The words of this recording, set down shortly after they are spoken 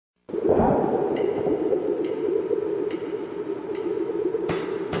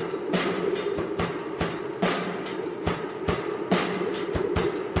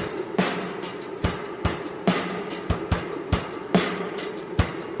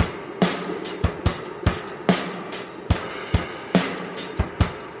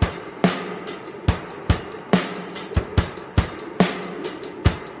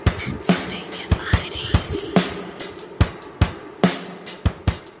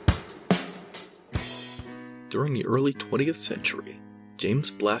During the early 20th century,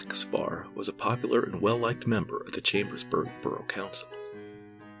 James Black Spar was a popular and well-liked member of the Chambersburg Borough Council.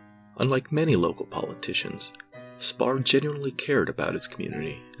 Unlike many local politicians, Spar genuinely cared about his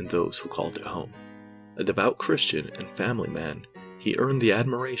community and those who called it home. A devout Christian and family man, he earned the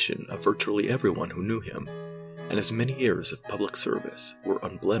admiration of virtually everyone who knew him, and his many years of public service were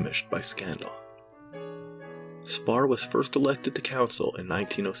unblemished by scandal. Spar was first elected to council in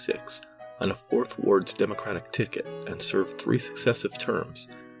 1906 on a 4th Ward's Democratic ticket and served 3 successive terms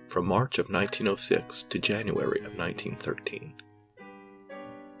from March of 1906 to January of 1913.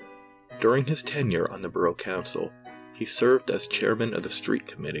 During his tenure on the Borough Council, he served as chairman of the Street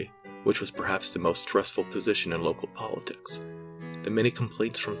Committee, which was perhaps the most stressful position in local politics. The many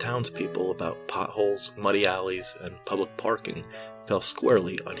complaints from townspeople about potholes, muddy alleys, and public parking fell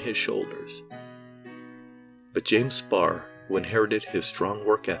squarely on his shoulders. But James Spar, who inherited his strong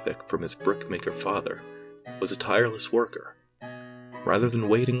work ethic from his brickmaker father, was a tireless worker. Rather than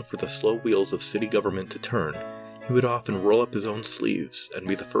waiting for the slow wheels of city government to turn, he would often roll up his own sleeves and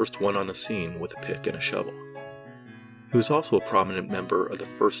be the first one on the scene with a pick and a shovel. He was also a prominent member of the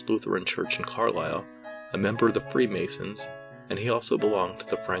First Lutheran Church in Carlisle, a member of the Freemasons, and he also belonged to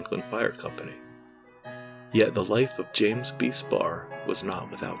the Franklin Fire Company. Yet the life of James B. Spar was not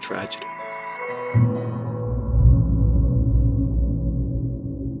without tragedy.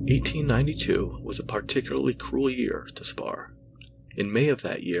 1892 was a particularly cruel year to Spar. In May of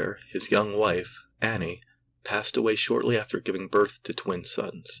that year, his young wife, Annie, passed away shortly after giving birth to twin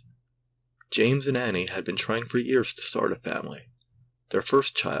sons. James and Annie had been trying for years to start a family. Their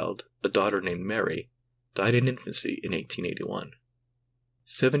first child, a daughter named Mary, died in infancy in 1881.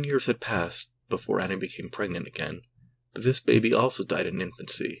 7 years had passed before Annie became pregnant again, but this baby also died in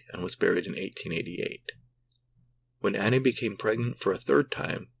infancy and was buried in 1888. When Annie became pregnant for a 3rd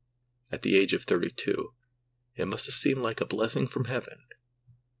time, at the age of 32, it must have seemed like a blessing from heaven.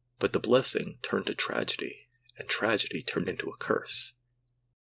 But the blessing turned to tragedy, and tragedy turned into a curse.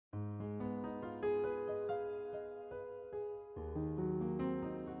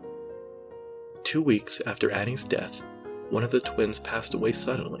 Two weeks after Annie's death, one of the twins passed away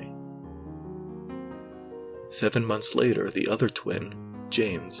suddenly. 7 months later, the other twin,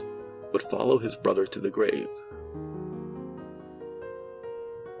 James, would follow his brother to the grave.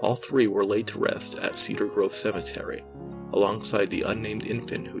 All 3 were laid to rest at Cedar Grove Cemetery, alongside the unnamed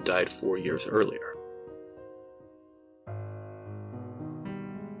infant who died 4 years earlier.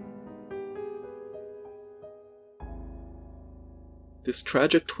 This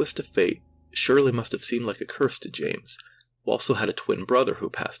tragic twist of fate surely must have seemed like a curse to James, who also had a twin brother who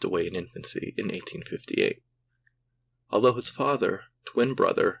passed away in infancy in 1858. Although his father, twin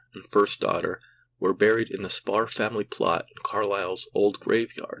brother, and first daughter were buried in the Spar family plot in Carlisle's old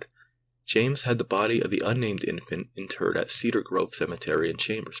graveyard, James had the body of the unnamed infant interred at Cedar Grove Cemetery in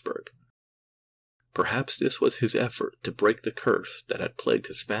Chambersburg. Perhaps this was his effort to break the curse that had plagued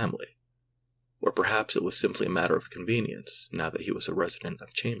his family, or perhaps it was simply a matter of convenience now that he was a resident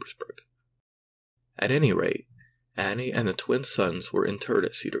of Chambersburg. At any rate, Annie and the twin sons were interred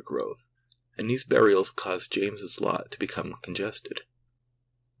at Cedar Grove, and these burials caused James's lot to become congested.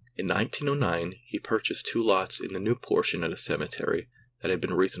 In 1909, he purchased 2 lots in the new portion of the cemetery that had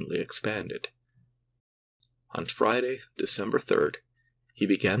been recently expanded. On Friday, December 3rd, he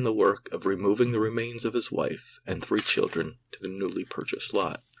began the work of removing the remains of his wife and 3 children to the newly purchased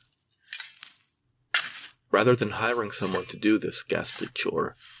lot. Rather than hiring someone to do this ghastly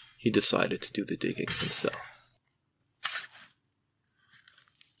chore, he decided to do the digging himself.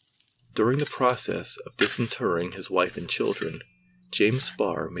 During the process of disinterring his wife and children, James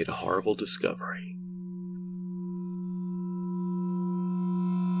Spar made a horrible discovery.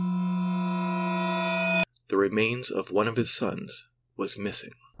 The remains of one of his sons was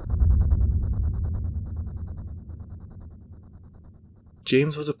missing.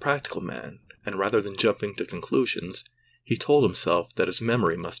 James was a practical man, and rather than jumping to conclusions, he told himself that his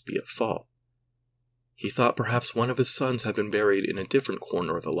memory must be at fault. He thought perhaps one of his sons had been buried in a different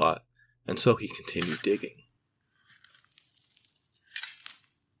corner of the lot, and so he continued digging.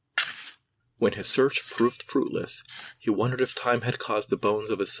 When his search proved fruitless, he wondered if time had caused the bones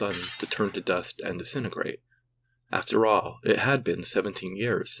of his son to turn to dust and disintegrate. After all, it had been 17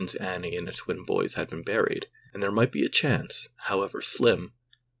 years since Annie and the twin boys had been buried, and there might be a chance, however slim,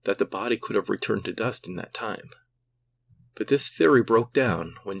 that the body could have returned to dust in that time. But this theory broke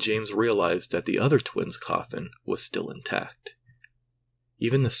down when James realized that the other twins' coffin was still intact.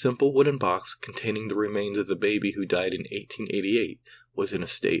 Even the simple wooden box containing the remains of the baby who died in 1888 was in a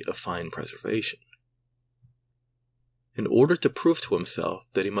state of fine preservation. In order to prove to himself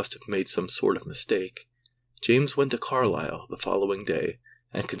that he must have made some sort of mistake, James went to Carlisle the following day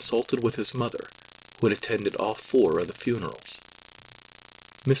and consulted with his mother, who had attended all 4 of the funerals.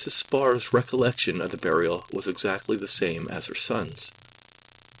 Mrs. Sparr's recollection of the burial was exactly the same as her son's.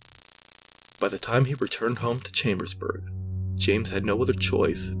 By the time he returned home to Chambersburg, James had no other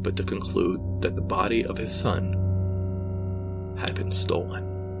choice but to conclude that the body of his son had been stolen.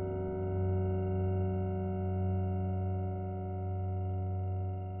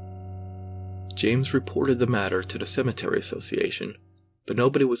 James reported the matter to the Cemetery Association, but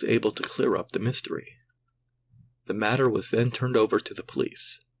nobody was able to clear up the mystery. The matter was then turned over to the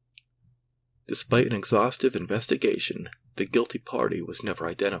police. Despite an exhaustive investigation, the guilty party was never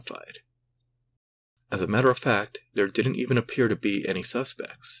identified. As a matter of fact, there didn't even appear to be any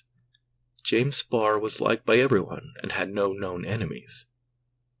suspects. James Sparr was liked by everyone and had no known enemies.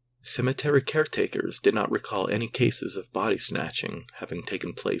 Cemetery caretakers did not recall any cases of body snatching having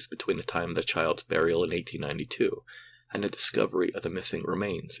taken place between the time of the child's burial in 1892 and the discovery of the missing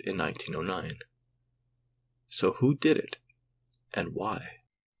remains in 1909. So who did it, and why?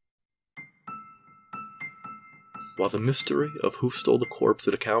 While the mystery of who stole the corpse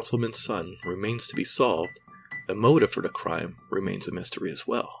of the councilman's son remains to be solved, the motive for the crime remains a mystery as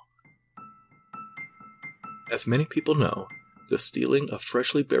well. As many people know, the stealing of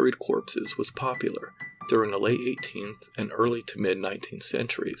freshly buried corpses was popular during the late 18th and early to mid-19th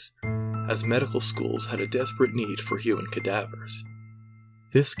centuries, as medical schools had a desperate need for human cadavers.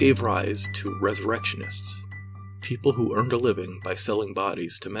 This gave rise to resurrectionists, people who earned a living by selling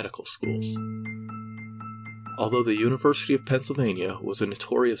bodies to medical schools. Although the University of Pennsylvania was a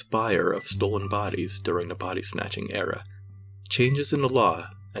notorious buyer of stolen bodies during the body-snatching era, changes in the law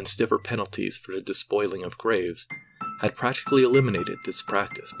and stiffer penalties for the despoiling of graves had practically eliminated this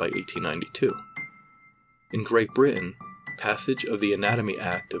practice by 1892. In Great Britain, passage of the Anatomy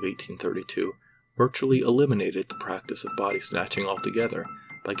Act of 1832 virtually eliminated the practice of body snatching altogether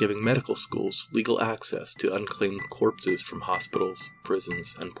by giving medical schools legal access to unclaimed corpses from hospitals,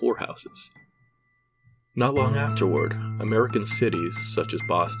 prisons, and poorhouses. Not long afterward, American cities such as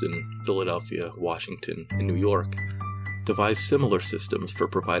Boston, Philadelphia, Washington, and New York devised similar systems for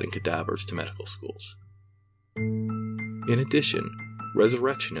providing cadavers to medical schools. In addition,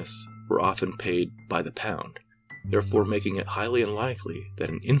 resurrectionists were often paid by the pound, therefore making it highly unlikely that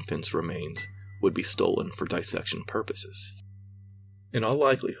an infant's remains would be stolen for dissection purposes. In all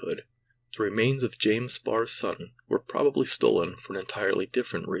likelihood, the remains of James Sparr's son were probably stolen for an entirely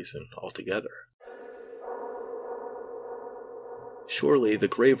different reason altogether. Surely the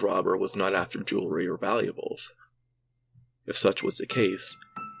grave robber was not after jewelry or valuables. If such was the case,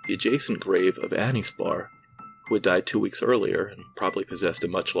 the adjacent grave of Annie Sparr, who had died 2 weeks earlier and probably possessed a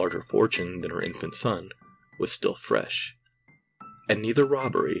much larger fortune than her infant son, was still fresh. And neither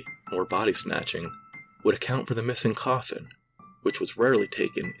robbery nor body snatching would account for the missing coffin, which was rarely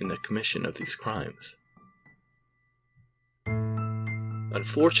taken in the commission of these crimes.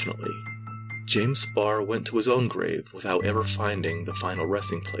 Unfortunately, James Sparr went to his own grave without ever finding the final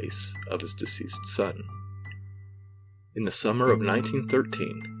resting place of his deceased son. In the summer of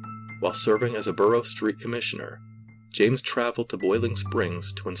 1913, while serving as a Borough Street Commissioner, James traveled to Boiling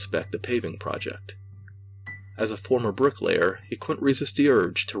Springs to inspect the paving project. As a former bricklayer, he couldn't resist the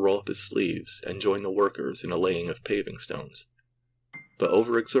urge to roll up his sleeves and join the workers in the laying of paving stones. But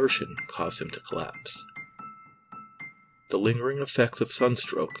overexertion caused him to collapse. The lingering effects of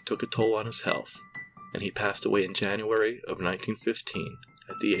sunstroke took a toll on his health, and he passed away in January of 1915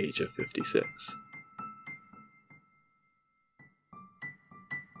 at the age of 56.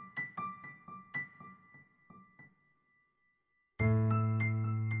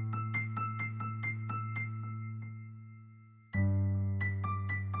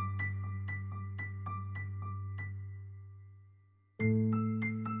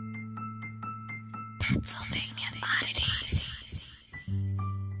 Pennsylvania Oddities.